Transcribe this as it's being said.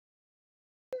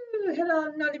Hello,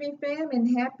 Notary Fam,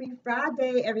 and happy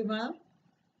Friday, everyone.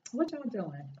 What y'all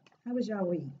doing? How was y'all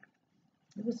week?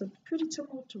 It was a pretty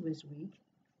tumultuous week,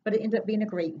 but it ended up being a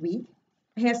great week.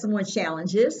 I had some more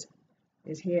challenges.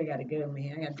 This hair got to go,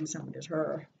 man. I got to do something with this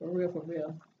hair, for real, for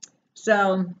real.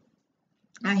 So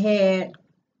I had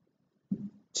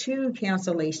two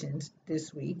cancellations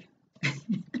this week.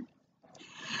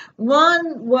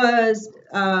 One was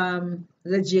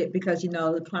legit because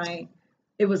the client.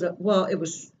 It was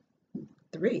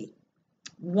three.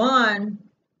 One,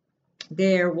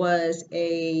 there was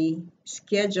a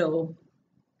schedule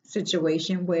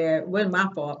situation where it wasn't my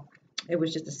fault. It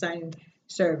was just a signing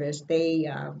service. They,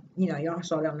 y'all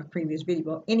saw that on the previous video.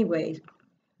 But anyways,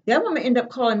 that woman ended up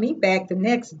calling me back the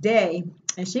next day,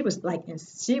 and she was like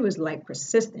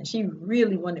persistent. She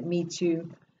really wanted me to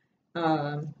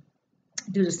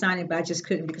do the signing, but I just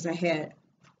couldn't because I had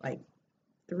like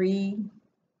three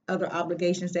other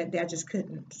obligations that day. I just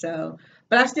couldn't. So,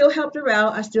 but I still helped her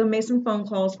out. I still made some phone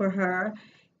calls for her,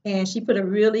 and she put a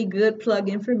really good plug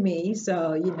in for me.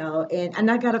 So,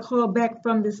 and I got a call back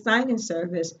from the signing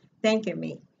service thanking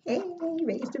me. Hey,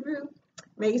 raise the roof,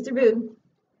 raise the roof.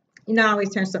 I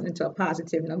always turn something into a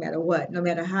positive no matter what, no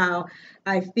matter how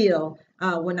I feel.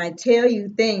 When I tell you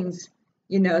things,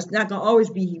 it's not going to always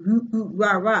be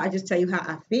rah, rah. I just tell you how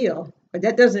I feel. But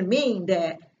that doesn't mean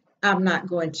that I'm not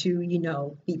going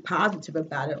to, be positive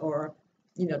about it or,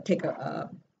 take a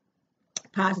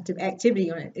positive activity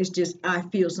on it. It's just I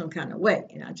feel some kind of way,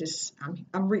 and I'm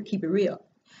keep it real.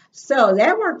 So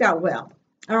that worked out well.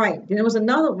 All right, then there was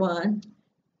another one.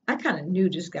 I kind of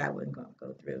knew this guy wasn't going to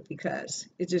go through because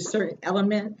it's just certain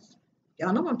elements.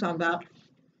 Y'all know what I'm talking about.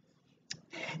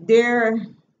 They're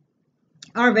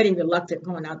already reluctant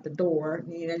going out the door.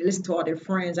 Listen to all their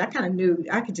friends. I kind of knew.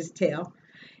 I could just tell.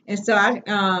 And so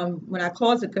when I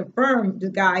called to confirm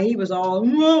the guy, he was all,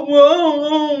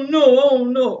 oh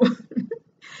no.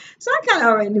 So I kind of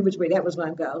already knew which way that was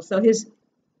going to go. So his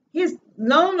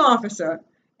loan officer,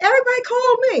 everybody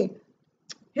called me.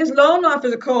 His loan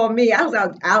officer called me. I was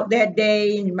out that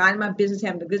day and minding my business,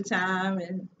 having a good time.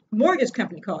 And mortgage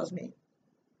company calls me.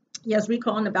 Yes, we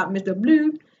calling about Mr.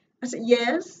 Blue. I said,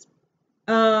 yes.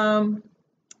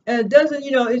 Is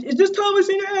this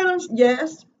Thomasina Adams?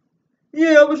 Yes.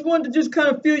 Yeah, I was wanting to just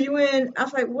kind of fill you in. I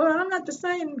was like, well, I'm not the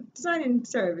signing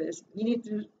service. You need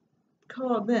to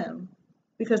call them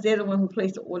because they're the one who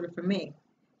placed the order for me.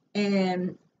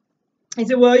 And he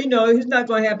said, well, it's not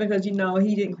going to happen because, he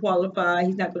didn't qualify.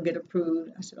 He's not going to get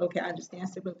approved. I said, okay, I understand. I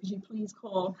said, but could you please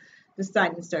call the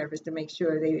signing service to make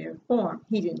sure they're informed?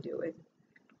 He didn't do it.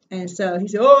 And so he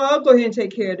said, oh, I'll go ahead and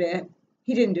take care of that.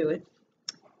 He didn't do it.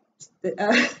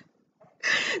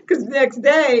 Because the next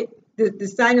day, the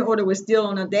signing order was still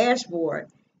on the dashboard,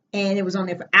 and it was on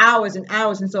there for hours and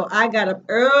hours. And so I got up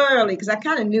early because I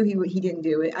kind of knew he didn't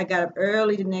do it. I got up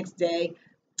early the next day,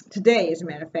 today as a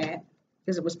matter of fact,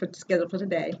 because it was scheduled for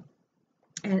today.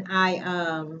 And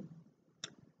I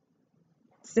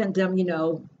sent them,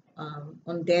 on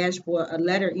the dashboard a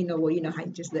letter, how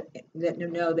you just let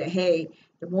them know that, hey,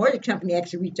 the mortgage company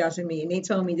actually reached out to me and they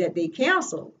told me that they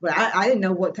canceled, but I didn't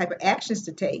know what type of actions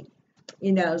to take,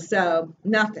 so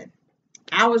nothing.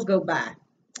 Hours go by.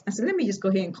 I said, let me just go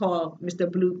ahead and call Mr.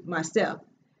 Blue myself.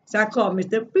 So I called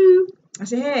Mr. Blue. I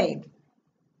said, hey,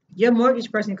 your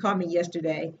mortgage person called me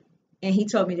yesterday, and he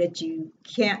told me that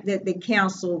they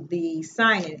canceled the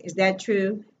signing. Is that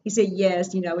true? He said,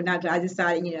 yes. I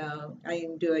decided, I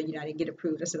didn't do it. I didn't get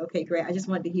approved. I said, okay, great. I just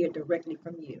wanted to hear directly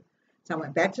from you. So I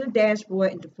went back to the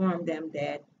dashboard and informed them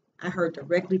that I heard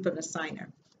directly from the signer.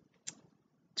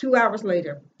 2 hours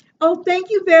later, oh, thank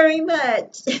you very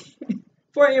much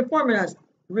for informing us.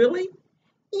 Really?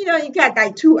 You got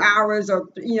like 2 hours or,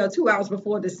 2 hours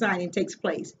before the signing takes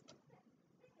place.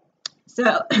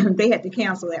 So they had to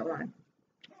cancel that one.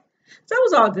 So it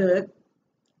was all good.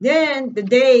 Then the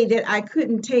day that I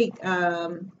couldn't take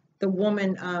the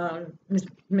woman,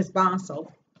 Miss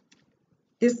Bonsall,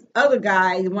 this other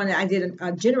guy, the one that I did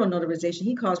a general notarization,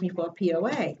 he calls me for a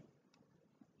POA.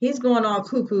 He's going all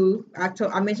cuckoo.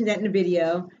 I mentioned that in the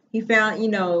video. He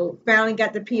finally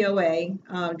got the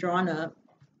POA drawn up.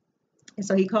 And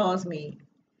so he calls me.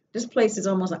 This place is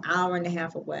almost an hour and a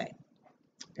half away.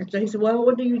 And so he said, well,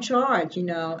 what do you charge? And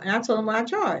I told him what I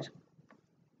charge.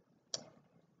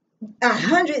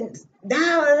 $100.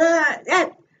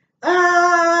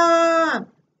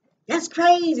 That's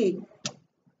crazy.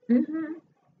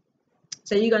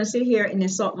 So you're going to sit here and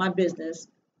insult my business,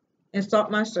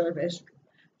 insult my service.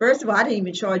 First of all, I didn't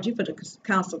even charge you for the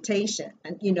consultation,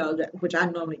 and which I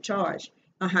normally charge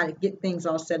on how to get things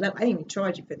all set up. I didn't even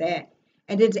charge you for that.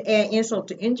 And then to add insult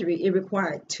to injury, it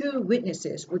required 2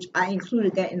 witnesses, which I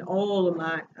included that in all of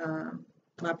my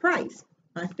my price,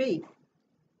 my fee.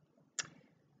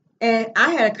 And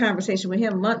I had a conversation with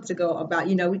him months ago about,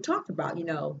 we talked about,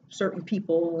 certain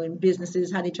people and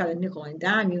businesses, how they try to nickel and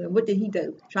dime you. And what did he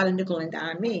do? Try to nickel and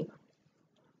dime me.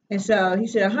 And so he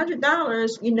said,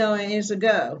 $100, and it's a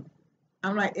go.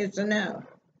 I'm like, it's a no.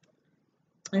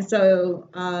 And so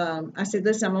I said,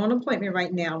 listen, I'm on an appointment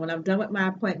right now. When I'm done with my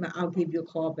appointment, I'll give you a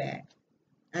call back.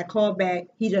 I call back.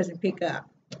 He doesn't pick up.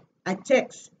 I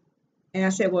text. And I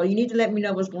said, well, you need to let me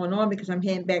know what's going on because I'm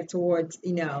heading back towards,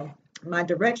 my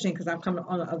direction because I'm coming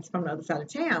from the other side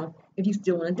of town if you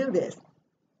still want to do this.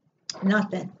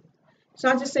 Nothing. So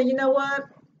I just said, you know what?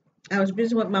 I was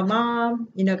busy with my mom,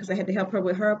 because I had to help her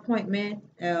with her appointment,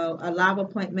 a live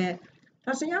appointment.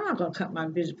 I said, I'm not going to cut my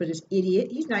visit for this idiot.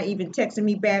 He's not even texting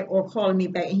me back or calling me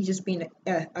back, and he's just being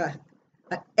a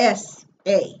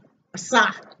S-A, a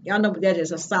SA. Y'all know what that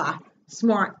is, a SA.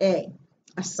 Smart A,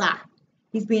 a SA.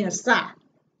 He's being a SA.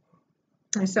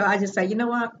 And so I just said, you know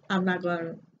what? I'm not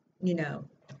going to,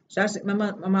 So I said, my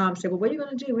mom said, well, what are you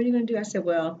going to do? What are you going to do? I said,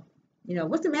 well,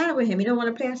 what's the matter with him? You don't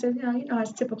want to pay? I said,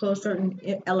 it's typical of certain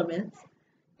elements.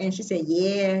 And she said,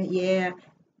 yeah.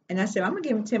 And I said, I'm going to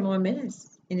give him 10 more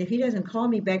minutes. And if he doesn't call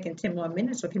me back in 10 more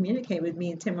minutes or communicate with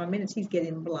me in 10 more minutes, he's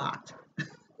getting blocked.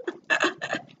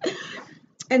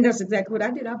 And that's exactly what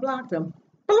I did. I blocked him.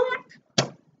 Blocked.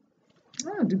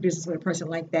 I don't do business with a person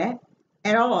like that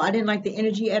at all. I didn't like the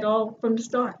energy at all from the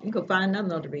start. You go find another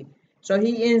notary. So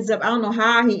he ends up, I don't know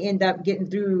how he ended up getting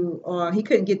through, or he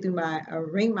couldn't get through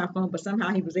ring my phone, but somehow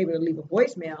he was able to leave a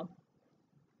voicemail.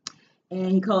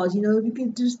 And he calls, if you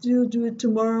can just still do it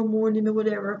tomorrow morning or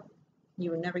whatever,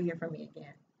 you will never hear from me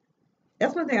again.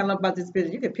 That's one thing I love about this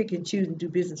business. You can pick and choose and do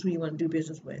business who you want to do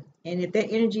business with. And if that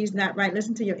energy is not right,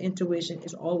 listen to your intuition.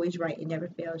 It's always right. It never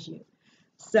fails you.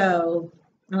 So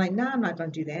I'm like, no, I'm not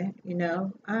going to do that.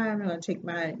 I'm not going to take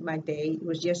my day. It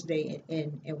was yesterday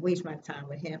and waste my time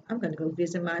with him. I'm going to go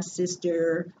visit my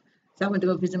sister. So I went to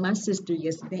go visit my sister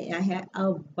yesterday. And I had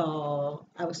a ball.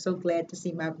 I was so glad to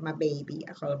see my baby.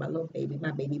 I call her my little baby,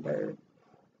 my baby bird.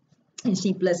 And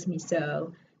she blessed me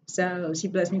so. So she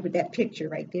blessed me with that picture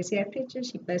right there. See that picture?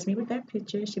 She blessed me with that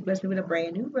picture. She blessed me with a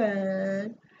brand new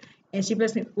rug. And she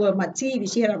blessed me, well, my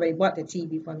TV, she had already bought the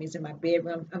TV for me. It's in my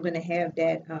bedroom. I'm going to have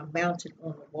that mounted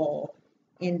on the wall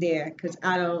in there because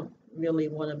I don't really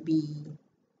want to be,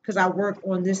 because I work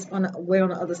on this, way on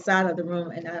the other side of the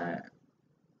room, and I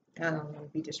don't want to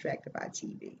be distracted by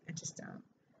TV. I just don't.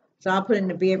 So I'll put it in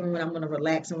the bedroom when I'm going to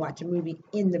relax and watch a movie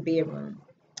in the bedroom.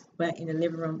 But in the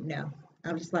living room, no.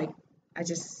 I'm just like,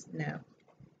 no.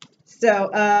 So,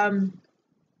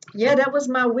 yeah, that was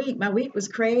my week. My week was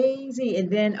crazy. And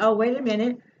then, oh, wait a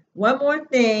minute. One more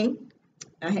thing.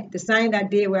 The signing I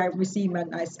did where I received my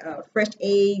nice fresh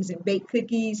eggs and baked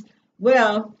cookies.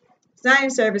 Well, signing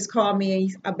service called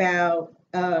me about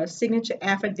Signature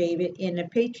Affidavit in a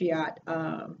Patriot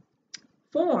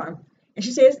form. And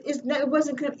she says it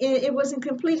wasn't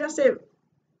complete. I said,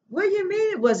 what do you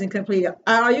mean it wasn't complete?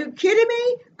 Are you kidding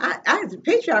me? I had the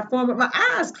Patriot form with my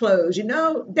eyes closed.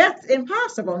 That's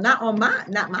impossible. Not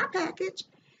my package.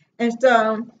 And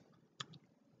so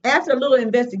after a little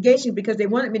investigation, because they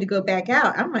wanted me to go back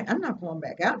out, I'm like, I'm not going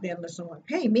back out there unless someone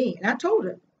pay me. And I told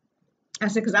her, I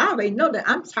said, because I already know that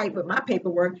I'm tight with my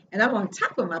paperwork and I'm on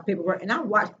top of my paperwork. And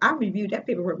I reviewed that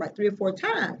paperwork about 3 or 4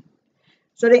 times.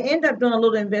 So they end up doing a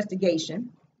little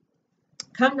investigation.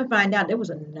 Come to find out, there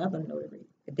was another notary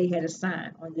that they had to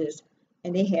sign on this,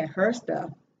 and they had her stuff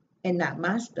and not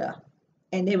my stuff,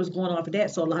 and they was going off of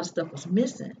that, so a lot of stuff was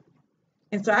missing.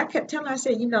 And so I kept telling her, I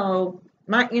said,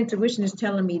 my intuition is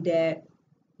telling me that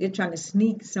they're trying to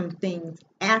sneak some things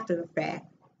after the fact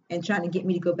and trying to get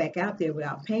me to go back out there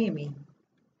without paying me.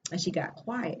 And she got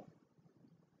quiet,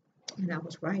 and I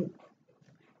was right.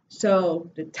 So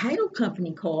the title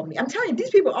company called me. I'm telling you, these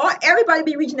people, everybody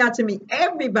be reaching out to me.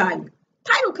 Everybody.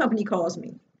 Title company calls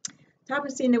me.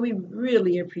 Thomasina, we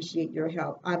really appreciate your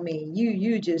help. I mean,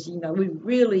 you just,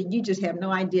 you just have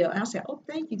no idea. And I said, oh,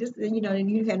 thank you.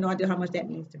 You have no idea how much that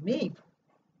means to me.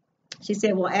 She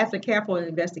said, well, after careful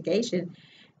investigation,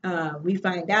 we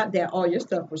find out that all your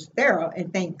stuff was thorough.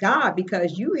 And thank God,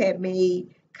 because you had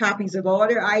made copies of all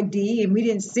their ID and we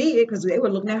didn't see it because they were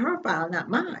looking at her file, not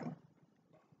mine.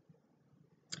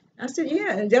 I said,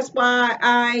 yeah, and that's why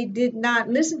I did not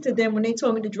listen to them when they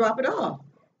told me to drop it off.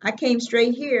 I came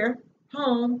straight here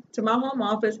home to my home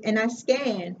office and I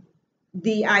scanned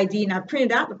the ID and I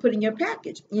printed out to put in your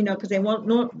package, because they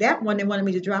want that one they wanted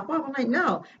me to drop off. I'm like,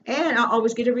 no. And I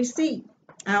always get a receipt.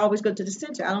 I always go to the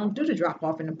center. I don't do the drop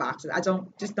off in the boxes. I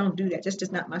don't do that.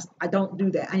 Just not my. I don't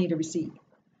do that. I need a receipt.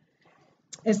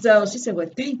 And so she said, well,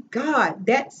 thank God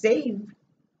that saved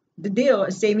the deal.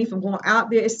 It saved me from going out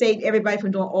there. It saved everybody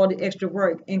from doing all the extra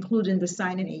work, including the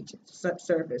signing agent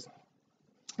service.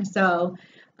 And so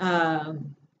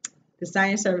the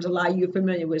signing service, a lot of you are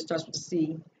familiar with, starts with a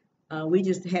C. We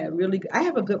just had a really good, I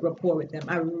have a good rapport with them.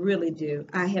 I really do.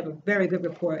 I have a very good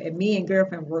rapport. And me and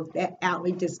girlfriend worked that out.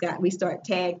 We start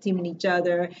tag teaming each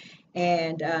other.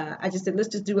 And I just said, let's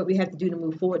just do what we have to do to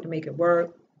move forward to make it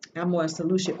work. I'm more a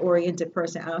solution-oriented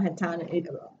person. I don't have time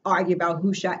to argue about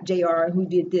who shot JR and who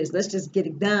did this. Let's just get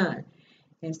it done.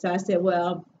 And so I said,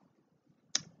 well,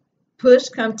 push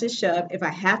come to shove. If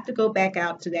I have to go back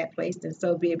out to that place, then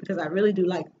so be it, because I really do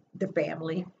like the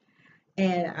family.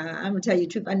 And I'm going to tell you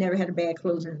the truth, I never had a bad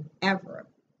closing ever.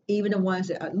 Even the ones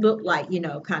that look like,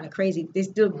 kind of crazy, they're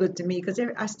still good to me because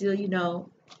I still,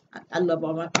 I love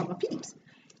all my peeps.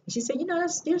 And she said,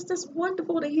 that's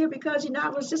wonderful to hear because, I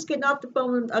was just getting off the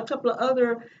phone with a couple of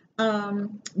other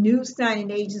new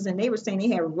signing agents, and they were saying they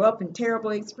had rough and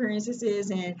terrible experiences,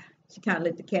 and she kind of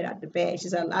let the cat out the bag. She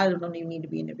said, a lot of them don't even need to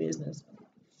be in the business.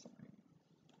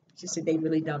 She said, they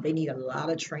really don't. They need a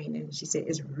lot of training. She said,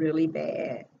 it's really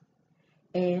bad.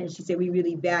 And she said, we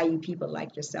really value people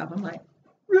like yourself. I'm like,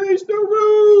 raise the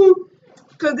roof.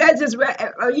 Because that just,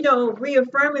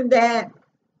 reaffirming that,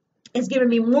 it's giving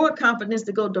me more confidence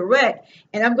to go direct.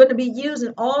 And I'm going to be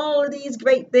using all of these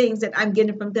great things that I'm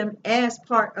getting from them as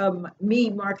part of me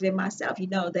marketing myself.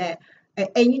 That.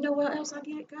 And you know what else I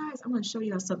get, guys? I'm going to show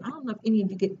y'all something. I don't know if any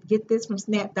of you get this from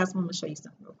Snap. That's what I'm going to show you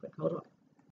something real quick. Hold on.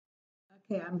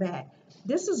 Okay, I'm back.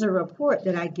 This is a report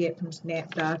that I get from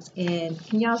SnapDocs, and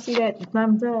can y'all see that? The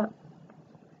thumbs up.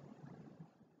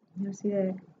 Y'all see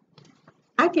that?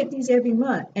 I get these every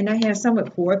month, and I have some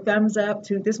with 4 thumbs up.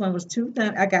 This one was 2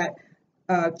 thumbs. I got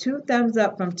 2 thumbs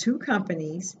up from 2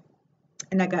 companies,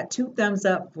 and I got 2 thumbs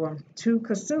up from 2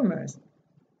 consumers.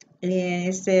 And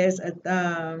it says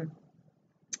a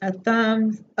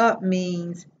thumbs up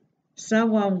means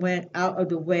someone went out of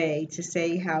the way to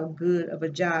say how good of a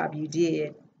job you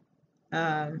did.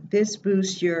 This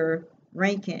boosts your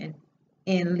ranking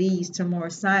and leads to more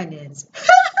sign-ins.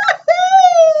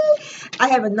 I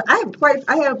have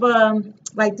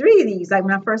like 3 of these. Like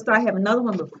when I first started, I have another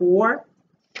one before.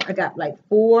 I got like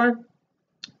 4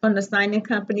 from the signing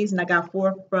companies, and I got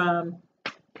 4 from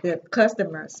the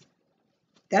customers.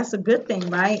 That's a good thing,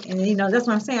 right? And that's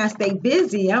what I'm saying. I stay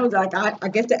busy. I was like, I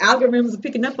guess the algorithms are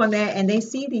picking up on that, and they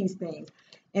see these things.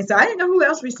 And so I didn't know who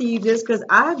else received this because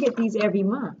I get these every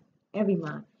month.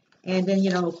 And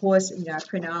then, of course, I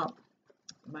print out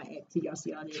my activity. Y'all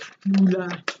see all this.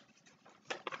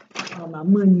 All my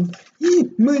money.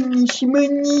 Money. That's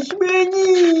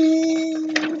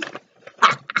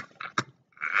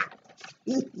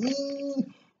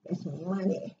my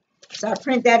money. So I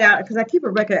print that out because I keep a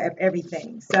record of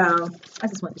everything. So I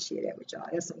just wanted to share that with y'all.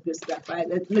 That's some good stuff, right?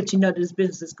 Let you know this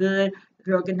business is good. The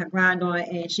girl getting her grind on,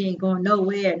 and she ain't going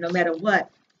nowhere no matter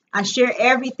what. I share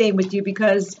everything with you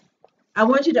because I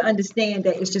want you to understand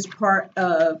that it's just part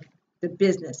of the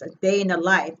business, a day in the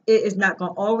life. It is not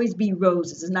going to always be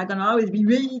roses. It's not going to always be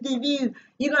really good.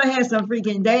 You're going to have some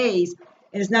freaking days.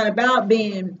 And it's not about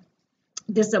being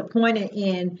disappointed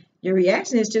in your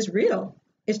reaction. It's just real.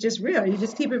 It's just real. You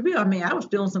just keep it real. I mean, I was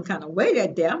feeling some kind of way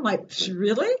that day. I'm like,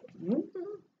 really?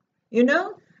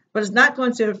 But it's not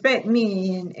going to affect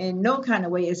me in no kind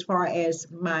of way as far as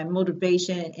my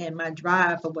motivation and my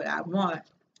drive for what I want.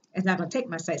 It's not going to take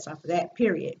my sights off of that,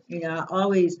 period. I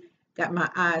always got my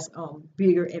eyes on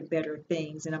bigger and better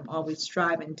things, and I'm always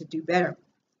striving to do better.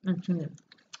 I'm chewing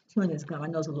this gum. I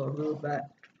know it's a little rude, but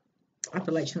I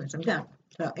feel like chewing some gum.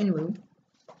 So anyway,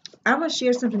 I'm going to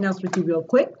share something else with you real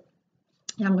quick.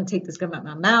 And I'm going to take this gum out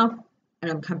my mouth, and I'm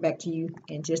going to come back to you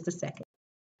in just a second.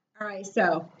 All right,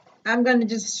 so I'm going to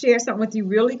just share something with you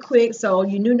really quick. So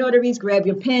you new notaries, grab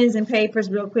your pens and papers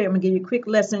real quick. I'm going to give you a quick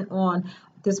lesson on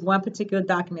this one particular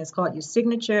document. It's called your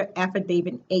Signature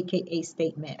Affidavit, aka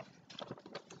statement.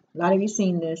 A lot of you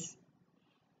seen this,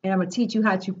 and I'm going to teach you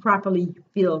how to properly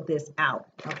fill this out.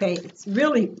 Okay, it's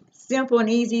really simple and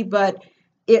easy, but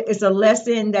it's a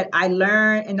lesson that I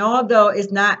learned, and although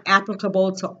it's not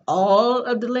applicable to all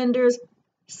of the lenders,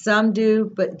 some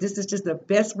do, but this is just the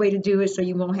best way to do it so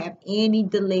you won't have any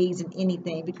delays in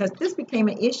anything, because this became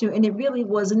an issue, and it really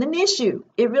wasn't an issue.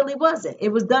 It really wasn't.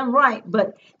 It was done right,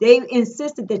 but they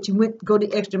insisted that you go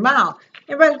the extra mile,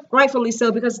 and rightfully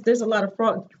so, because there's a lot of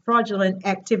fraudulent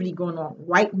activity going on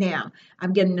right now.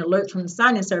 I'm getting alerts from the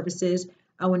signing services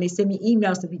when they send me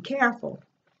emails to be careful.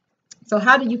 So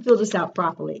how do you fill this out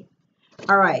properly?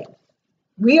 All right.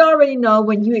 we already know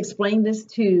when you explain this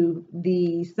to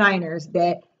the signers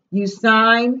that you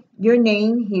sign your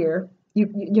name here.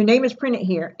 Your name is printed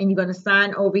here, and you're going to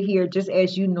sign over here just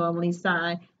as you normally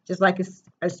sign, just like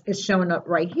it's showing up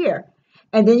right here.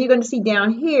 And then you're going to see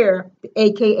down here the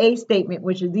AKA statement,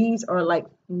 which these are like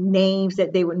names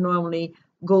that they would normally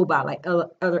go by, like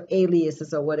other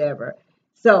aliases or whatever.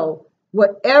 So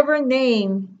whatever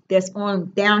name that's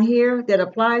on down here that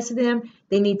applies to them,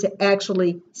 they need to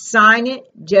actually sign it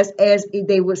just as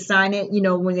they would sign it,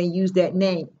 when they use that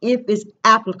name, if it's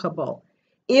applicable.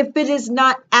 If it is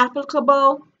not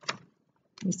applicable,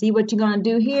 you see what you're going to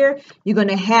do here? You're going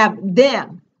to have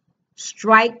them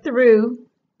strike through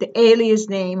the alias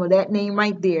name or that name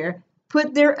right there,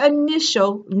 put their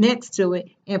initial next to it,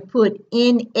 and put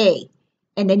NA.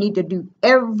 And they need to do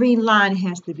every line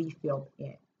has to be filled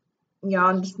in. Y'all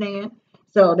understand?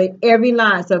 So every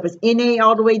line. So if it's NA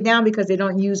all the way down because they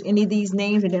don't use any of these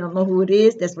names and they don't know who it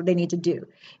is, that's what they need to do.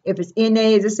 If it's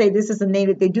NA, just say this is a name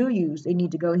that they do use, they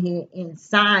need to go ahead and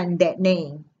sign that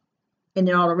name. And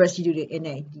then all the rest you do the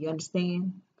NA. Do you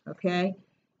understand? Okay?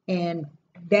 And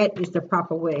that is the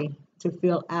proper way to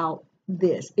fill out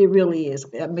this. It really is.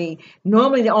 I mean,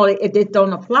 normally if they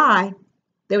don't apply,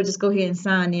 they would just go ahead and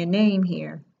sign their name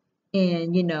here.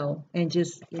 And and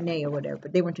just NA or whatever,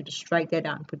 but they want you to strike that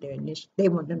out and put their initial. They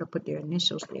want them to put their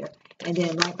initials there, and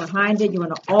then right behind it, you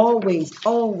want to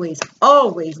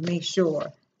always make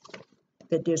sure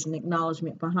that there's an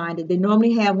acknowledgement behind it. They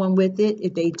normally have one with it.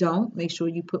 If they don't, make sure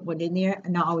you put one in there,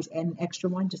 and I always add an extra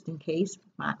one just in case,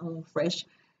 my own fresh.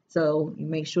 So you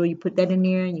make sure you put that in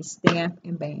there, and you stamp,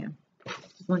 and bam.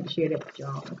 Just wanted to share that with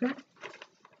y'all. Okay,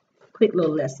 quick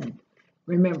little lesson.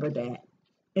 Remember that.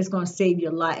 It's going to save you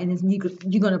a lot, and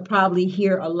you're going to probably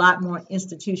hear a lot more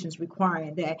institutions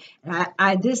requiring that.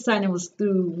 And this signing was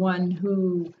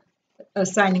through a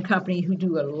signing company who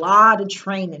do a lot of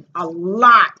training,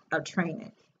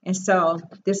 and so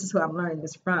this is who I'm learning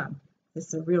this from. This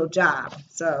is a real job,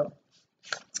 so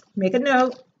make a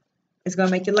note. It's going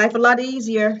to make your life a lot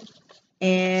easier.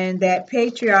 And that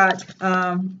Patriot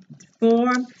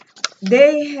form,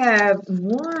 they have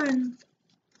one.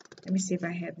 Let me see if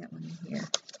I have that one in here.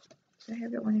 Do I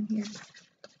have that one in here?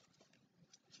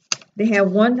 They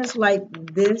have one that's like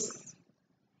this,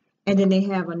 and then they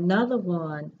have another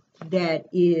one that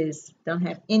don't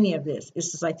have any of this. It's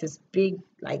just like this big,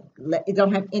 it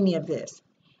don't have any of this.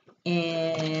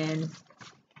 And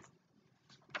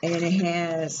then it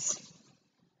has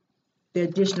the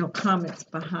additional comments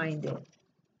behind it.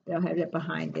 They'll have that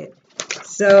behind it.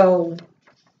 So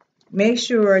make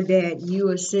sure that you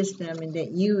assist them and that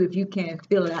if you can,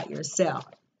 fill it out yourself.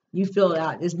 You fill it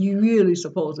out.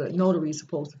 Notary is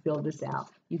supposed to fill this out.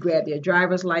 You grab their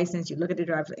driver's license, you look at the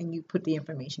driver's, and you put the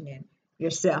information in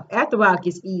yourself. After a while, it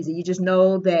gets easy. You just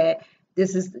know that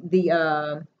this is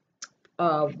the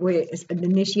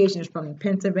initiation is from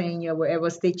Pennsylvania, wherever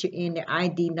state you're in, the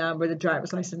ID number, the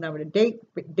driver's license number, the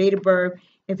date of birth,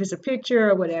 if it's a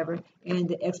picture or whatever, and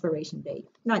the expiration date.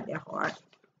 Not that hard.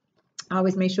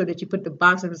 Always make sure that you put the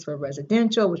boxes for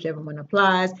residential, whichever one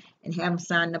applies, and have them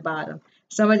sign the bottom.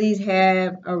 Some of these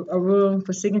have a room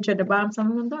for signature at the bottom. Some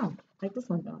of them don't. Like this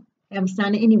one don't. Have them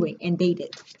sign it anyway and date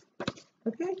it.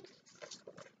 Okay?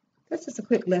 That's just a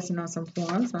quick lesson on some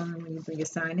forms on when you do your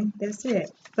signing. That's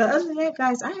it. But other than that,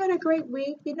 guys, I had a great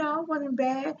week. It wasn't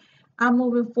bad. I'm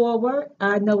moving forward.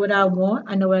 I know what I want.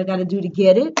 I know what I got to do to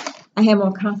get it. I have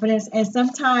more confidence. And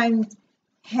sometimes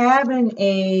having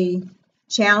a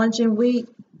challenging week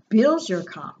builds your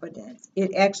confidence.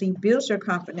 It actually builds your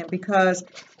confidence because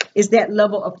it's that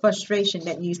level of frustration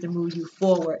that needs to move you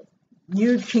forward.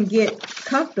 You can get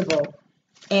comfortable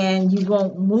and you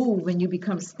won't move and you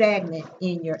become stagnant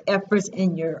in your efforts,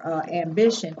 in your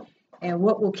ambition. And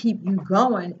what will keep you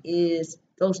going is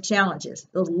those challenges,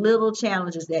 those little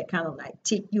challenges that kind of like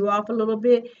tick you off a little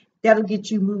bit. That'll get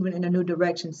you moving in a new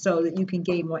direction so that you can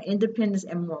gain more independence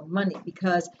and more money.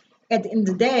 Because at the end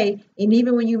of the day, and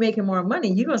even when you're making more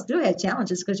money, you're going to still have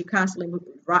challenges because you're constantly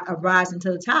rising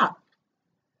to the top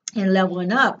and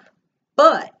leveling up.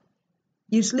 But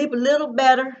you sleep a little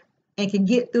better and can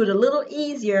get through it a little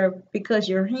easier because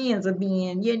your hands are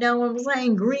being, what I'm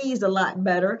saying, greased a lot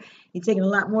better. You're taking a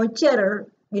lot more cheddar,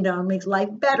 it makes life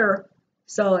better.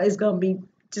 So it's going to be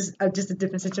just a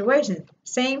different situation.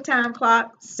 Same time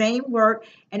clock, same work,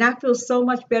 and I feel so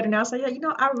much better now. So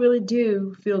I really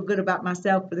do feel good about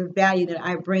myself for the value that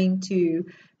I bring to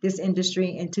this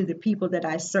industry and to the people that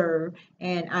I serve,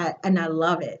 and I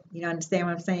love it. Understand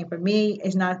what I'm saying? For me,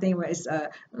 it's not a thing where it's oh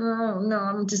no,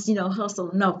 I'm just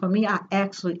hustle. No, for me, I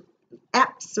actually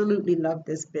absolutely love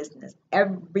this business.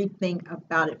 Everything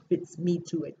about it fits me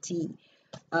to a T.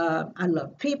 I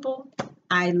love people.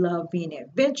 I love being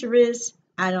adventurous.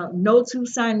 I don't. No two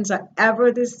signings are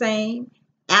ever the same.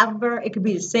 Ever. It could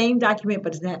be the same document,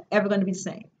 but it's not ever going to be the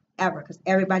same. Ever, because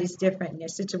everybody's different and their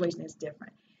situation is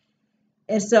different.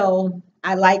 And so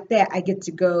I like that. I get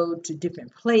to go to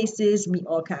different places, meet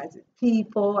all kinds of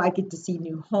people. I get to see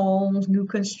new homes, new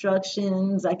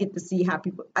constructions. I get to see how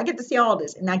people, I get to see all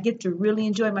this and I get to really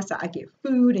enjoy myself. I get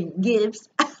food and gifts.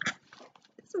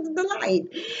 This is a delight.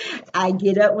 I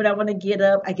get up when I want to get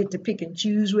up. I get to pick and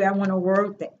choose where I want to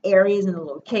work, the areas and the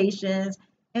locations,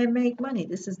 and make money.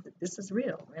 This is real.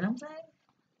 You know what I'm saying?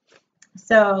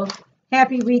 So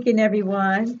happy weekend,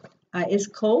 everyone. It's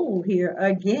cold here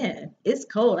again. It's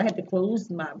cold. I had to close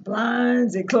my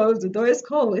blinds and close the door. It's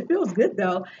cold. It feels good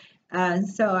though.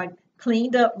 So I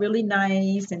cleaned up really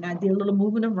nice and I did a little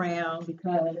moving around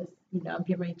because, I'm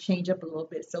getting ready to change up a little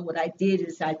bit. So what I did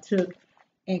is I took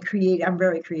and created, I'm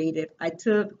very creative. I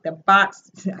took the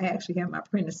box. I actually have my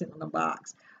printer sitting on the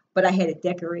box, but I had it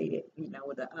decorated,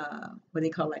 with a, what they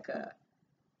call like a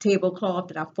tablecloth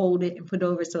that I folded and put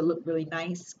over so it looked really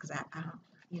nice because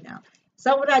you know.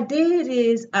 So what I did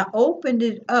is I opened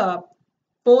it up,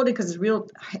 folded because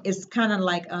it's kind of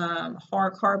like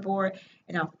hard cardboard,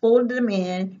 and I folded them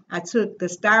in. I took the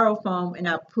styrofoam and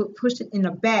I pushed it in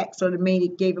the back so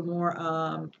it gave it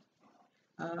more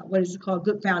what is it called,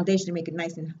 good foundation to make it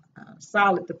nice and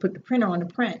solid to put the printer on the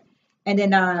print. And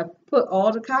then I put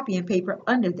all the copying paper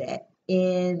under that,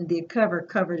 and the cover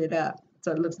covered it up.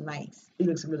 So it looks nice. It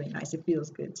looks really nice. It feels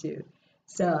good too.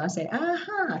 So I say,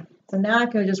 So now I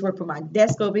can just work from my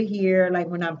desk over here. Like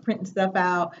when I'm printing stuff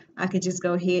out, I can just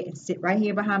go ahead and sit right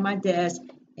here behind my desk.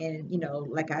 And,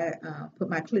 like I put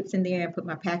my clips in there and put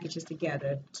my packages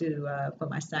together for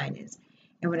my signings.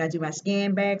 And when I do my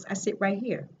scan bags, I sit right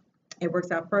here. It works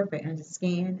out perfect. I just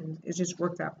scan and it just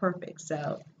works out perfect.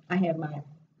 So I have my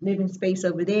living space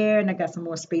over there and I got some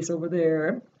more space over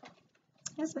there.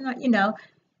 And so,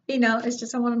 it's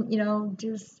just I want to,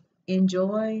 just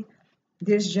enjoy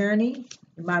this journey.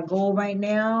 My goal right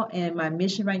now and my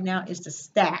mission right now is to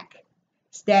stack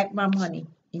my money,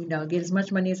 get as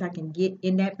much money as I can get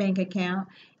in that bank account,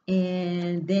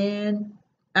 and then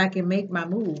I can make my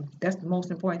move. That's the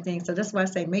most important thing. So that's why I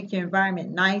say make your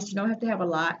environment nice. You don't have to have a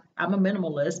lot. I'm a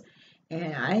minimalist.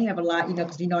 And I have a lot,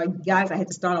 because, guys, I had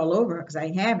to start all over because I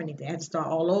didn't have anything. I had to start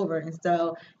all over. And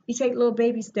so you take little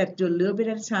baby steps, do a little bit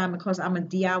at a time because I'm a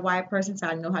DIY person, so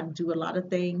I know how to do a lot of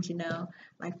things,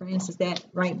 Like, for instance, that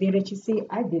right there that you see,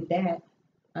 I did that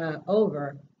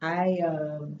over. I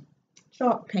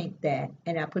chalk paint that,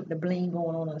 and I put the bling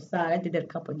going on the side. I did that a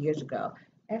couple of years ago.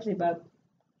 Actually, about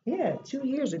 2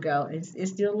 years ago. It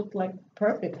still looked like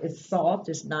perfect. It's soft,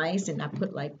 it's nice, and I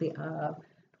put like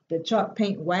the chalk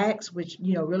paint wax, which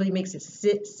really makes it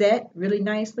set really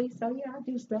nicely. So yeah, I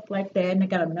do stuff like that. And I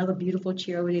got another beautiful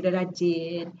chair over there that I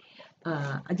did.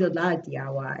 I do a lot of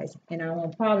DIYs, and I'm gonna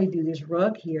probably do this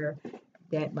rug here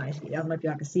that I don't know if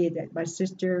y'all can see it, that my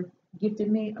sister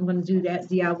gifted me. I'm gonna do that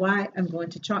DIY. I'm going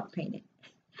to chalk paint it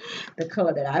the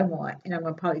color that I want, and I'm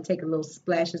gonna probably take a little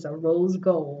splashes of rose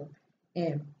gold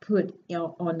and put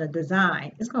on the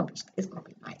design. It's gonna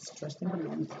be nice. Trust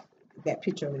me, that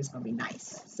picture of it is gonna be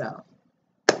nice. So,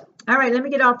 all right, let me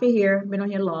get off of here. Been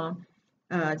on here long.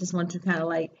 Just want to kind of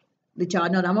like let y'all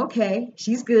know that I'm okay.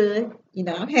 She's good.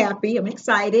 I'm happy. I'm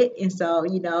excited, and so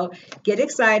get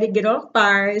excited, get on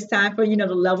fire. It's time for to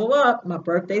level up. My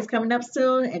birthday's coming up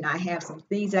soon, and I have some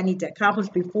things I need to accomplish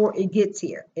before it gets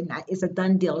here, and it's a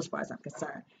done deal as far as I'm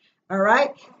concerned. All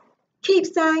right, keep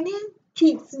signing.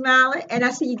 Keep smiling, and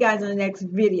I'll see you guys in the next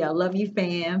video. Love you,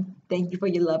 fam. Thank you for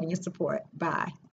your love and your support. Bye.